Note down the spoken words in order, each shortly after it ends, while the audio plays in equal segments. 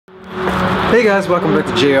Hey guys, welcome back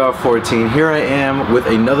to JR14. Here I am with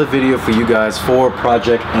another video for you guys for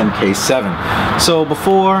Project MK7. So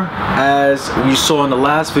before, as you saw in the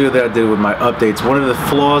last video that I did with my updates, one of the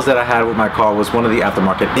flaws that I had with my car was one of the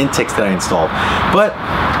aftermarket intakes that I installed. But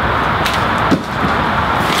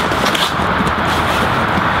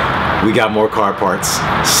we got more car parts.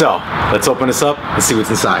 So let's open this up and see what's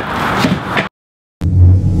inside.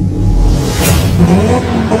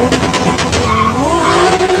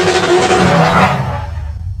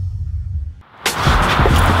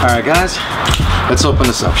 Alright guys, let's open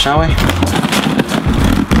this up, shall we?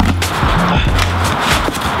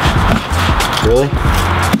 Really?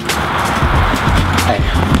 Hey.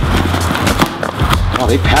 Oh,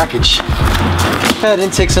 they package. I've had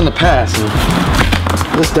intakes in the past,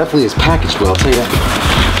 and this definitely is packaged well, I'll tell you that.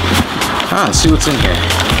 Let's see what's in here.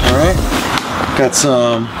 Alright. Got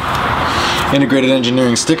some integrated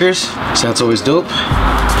engineering stickers, so that's always dope.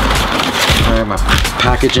 Alright, my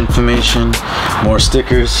package information, more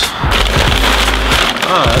stickers.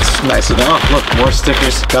 Oh, that's nice of them. Oh, look, more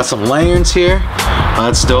stickers. Got some lanyards here.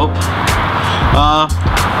 That's dope.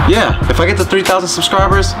 Yeah, if I get to 3,000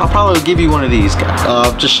 subscribers, I'll probably give you one of these.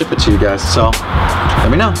 Just ship it to you guys, so let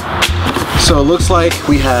me know. So it looks like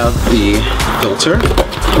we have the filter.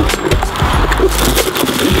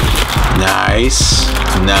 Nice,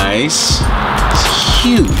 nice. It's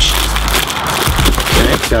huge.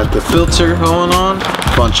 Okay, got the filter going on,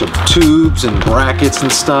 bunch of tubes and brackets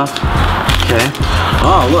and stuff. Okay.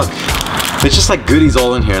 Oh, look, it's just like goodies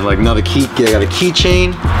all in here. Like another key, I got a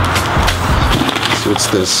keychain. So what's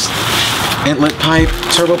this? Inlet pipe,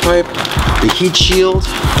 turbo pipe, the heat shield.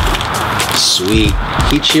 Sweet.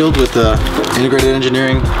 Heat shield with the integrated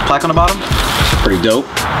engineering plaque on the bottom. Pretty dope.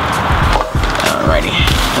 Alrighty.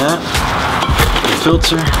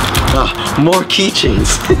 Filter. More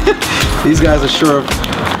keychains. These guys are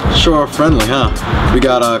sure friendly, huh? We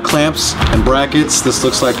got clamps and brackets. This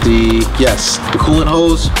looks like the coolant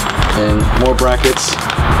hose, and more brackets.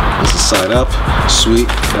 This is side up. Sweet.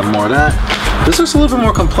 Got more of that. This looks a little bit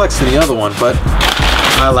more complex than the other one, but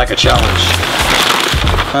I like a challenge.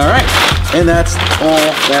 All right, and that's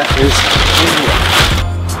all that is in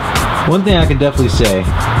here. One thing I can definitely say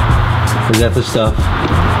is that this stuff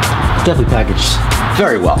is definitely packaged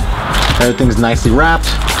very well. Everything's nicely wrapped.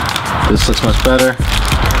 This looks much better.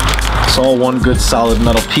 It's all one good solid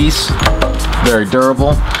metal piece. Very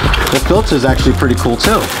durable. The filter is actually pretty cool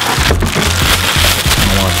too. I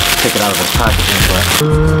don't want to take it out of its packaging, but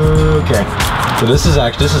okay. So this is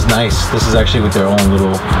nice. This is actually with their own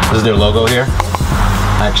little. This is their logo here.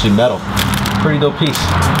 Actually metal. Pretty dope piece.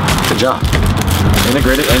 Good job.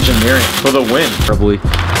 Integrated engineering for the win. Probably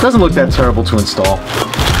doesn't look that terrible to install.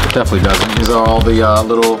 Definitely doesn't. These are all the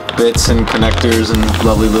little bits and connectors and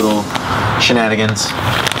lovely little shenanigans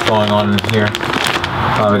going on here.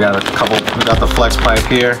 We got a couple. We got the flex pipe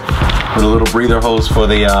here with a little breather hose for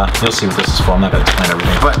the. You'll see what this is for. I'm not gonna explain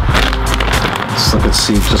everything, but let's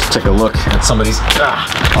see. Just take a look at some of these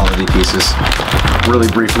quality pieces,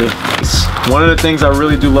 really briefly. One of the things I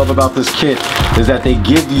really do love about this kit is that they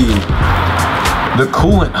give you the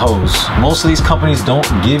coolant hose. Most of these companies don't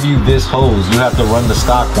give you this hose. You have to run the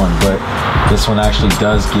stock one, but this one actually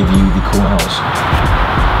does give you the coolant hose.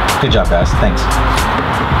 Good job, guys. Thanks.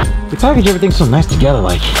 They package everything so nice together.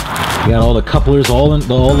 Like, you got all the couplers, all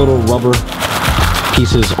little rubber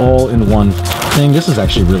pieces, all in one thing. This is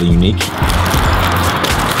actually really unique.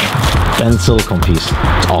 And silicone piece.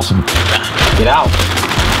 It's awesome. Get out.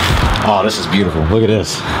 Oh, this is beautiful. Look at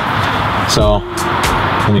this. So,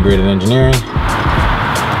 integrated engineering.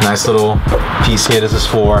 Nice little piece here. This is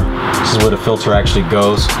where the filter actually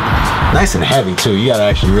goes. Nice and heavy too. You gotta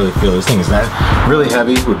actually really feel this thing is that really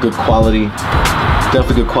heavy with good quality,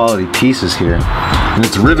 definitely good quality pieces here. And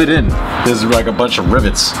it's riveted in. There's like a bunch of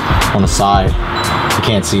rivets on the side. You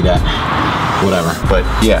can't see that. Whatever. But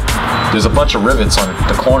yeah, there's a bunch of rivets on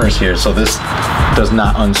the corners here, so this does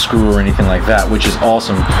not unscrew or anything like that, which is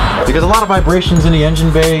awesome because a lot of vibrations in the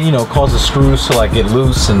engine bay, you know, causes screws to like get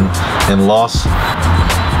loose and lost.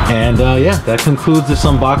 And yeah, that concludes this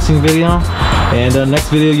unboxing video. And next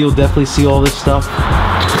video, you'll definitely see all this stuff.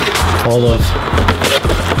 All of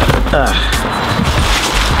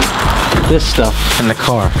this stuff in the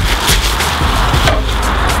car.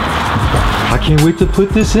 I can't wait to put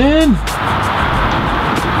this in.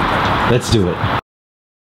 Let's do it.